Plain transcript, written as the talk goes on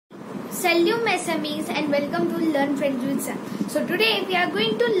Salut mes amis and welcome to Learn French with Sam. So today we are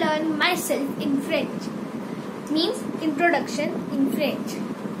going to learn myself in French. Means introduction in French.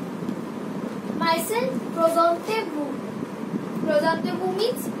 Myself, présentez-vous. Présentez-vous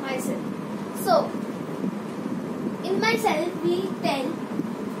means myself. So in myself we tell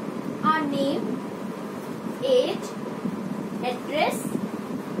our name, age, address,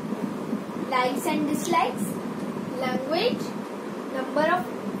 likes and dislikes, language, number of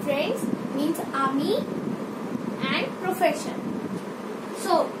friends means army, and profession.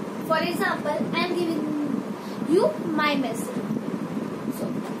 So for example, I am giving you my message. So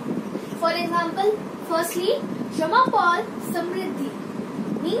for example, firstly, je m'appelle Samriddhi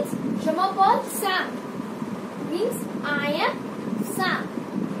means je m'appelle Sam means I am Sam.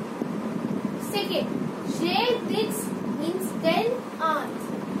 Second, j'ai 10 means 10 ans.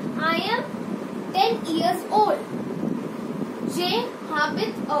 I am 10 years old. J'ai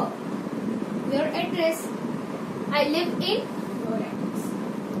habite your address. I live in your address.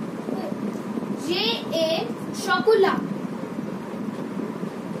 J'ai chocolat.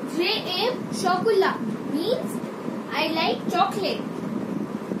 J'ai chocolat means I like chocolate.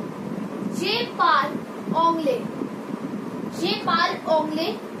 Je parle anglais. Je parle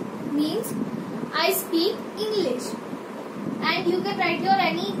anglais means I speak English. And you can write your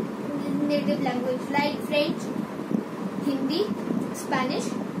any native language like French, Hindi, Spanish.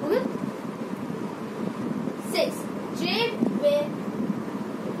 Okay. 6. Je vais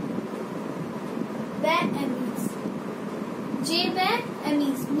amis. Je vais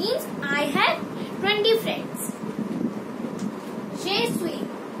amis means I have 20 friends. Je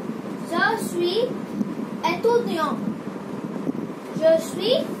suis étudiant. Je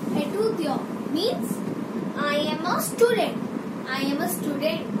suis étudiant means I am a student. I am a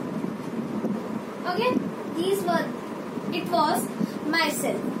student. Okay, it was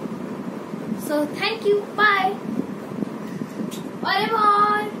myself. So thank you. Bye. Au revoir.